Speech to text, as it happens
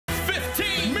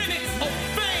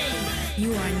You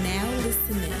are now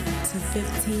listening to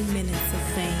 15 Minutes of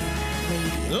Fame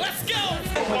Radio. Let's go!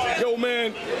 Yo,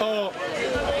 man,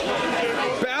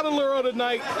 battler of the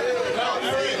night,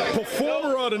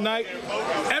 performer of the night,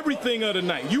 everything of the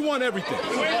night. You won everything.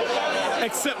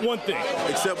 Except one thing.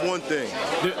 Except one thing.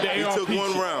 He took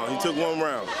one round. He took one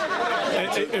round.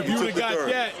 And if you would have got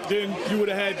that, then you would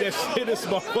have had that shit as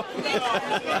motherfucker.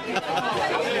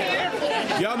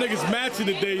 Y'all niggas matching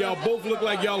today. Y'all both look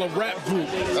like y'all a rap group.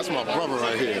 That's my brother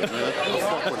right here, man.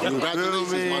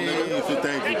 Congratulations, my nigga.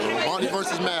 Thank you, bro. Barney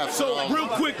versus Math. So, real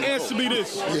quick, answer me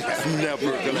this. It's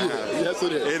never gonna happen. Yes,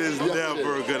 it is. It is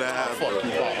never gonna happen.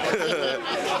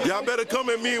 Y'all better come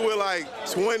at me with like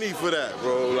 20 for that,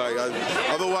 bro. Like,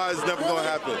 otherwise, it's never gonna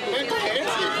happen.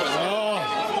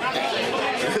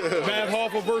 Matt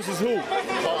Hoffa versus who?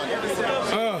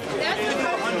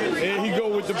 And he go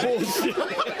with the bullshit.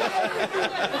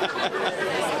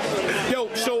 Yo,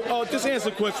 so just answer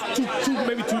the question.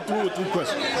 Maybe two or three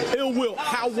questions. Ill Will,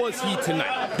 how was he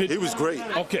tonight? He was great.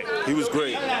 Okay. He was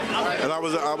great. And I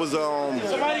was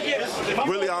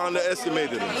really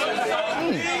underestimated him.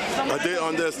 I did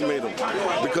underestimate him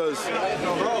because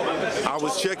I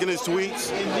was checking his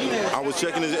tweets, I was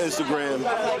checking his Instagram,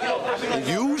 and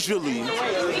usually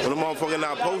when a motherfucker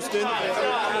not posting,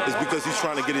 it's because he's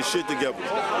trying to get his shit together.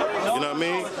 You know what I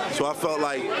mean? So I felt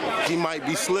like he might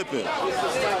be slipping.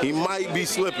 He might be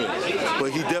slipping,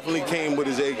 but he definitely came with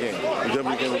his A game. He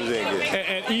definitely came with his A game.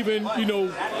 And even, you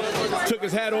know, took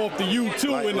his hat off to you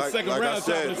too in the second round.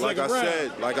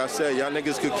 Like I said, y'all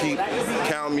niggas could keep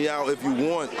counting me out if you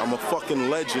want. I'm a fucking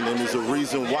legend, and there's a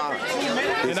reason why.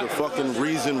 There's a fucking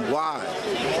reason why.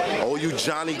 All you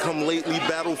Johnny Come Lately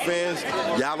battle fans,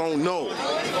 y'all don't know.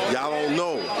 Y'all don't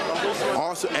know.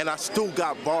 Also, and I still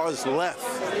got bars left.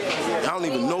 I don't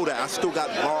even know that. I still got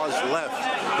bars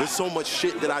left. There's so much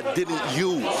shit that I didn't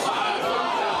use.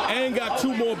 And got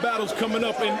 2 more battles coming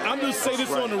up. And I'm just say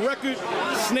this on the record,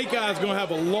 Snake Eye's gonna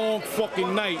have a long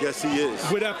fucking night. Yes, he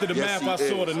is. With after the math I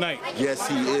saw tonight. Yes,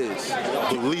 he is.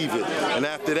 Believe it. And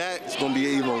after that, it's gonna be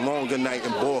an even longer night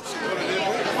in Boston.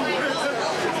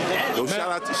 Yo,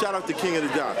 shout out to King of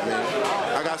the Dot,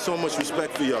 man. I got so much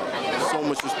respect for y'all. So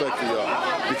much respect for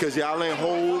y'all. Because y'all ain't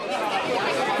hold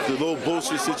the little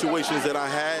bullshit situations that I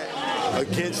had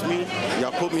against me.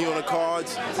 Y'all put me on the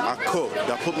cards, I cook.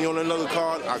 Y'all put me on another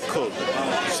card, I cook.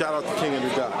 Shout out to King of the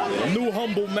Dot. New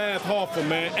humble Math Hoffa,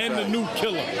 man, and the new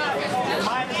killer.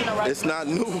 It's not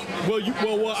new.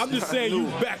 Well, I'm just saying you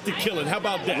back to killing. How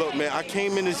about that? Look, man, I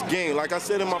came in this game, like I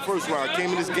said in my first round, I came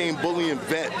in this game bullying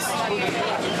vets.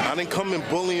 I didn't come in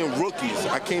bullying rookies.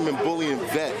 I came in bullying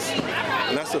vets.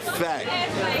 And that's a fact.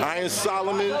 Iron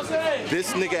Solomon,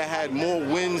 this nigga had more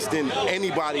wins than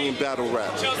anybody in battle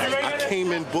rap. I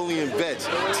came in bullying vets.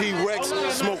 T-Rex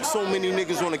smoked so many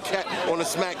niggas on a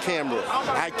smack camera.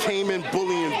 I came in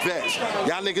bullying vets.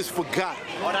 Y'all niggas forgot.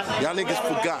 Y'all niggas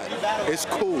forgot. It's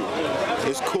cool.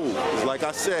 It's cool. Like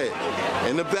I said,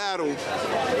 in the battle,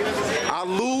 I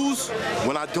lose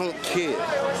when I don't care.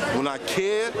 When I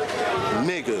care,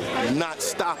 nigga, you're not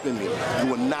stopping me.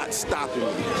 You are not stopping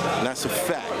me. And that's a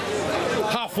fact.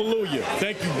 Hallelujah.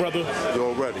 Thank you, brother. You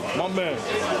already. My man.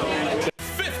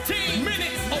 15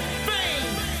 Minutes of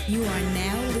Fame. You are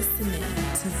now listening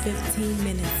to 15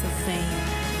 Minutes of Fame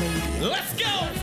Radio. Let's go!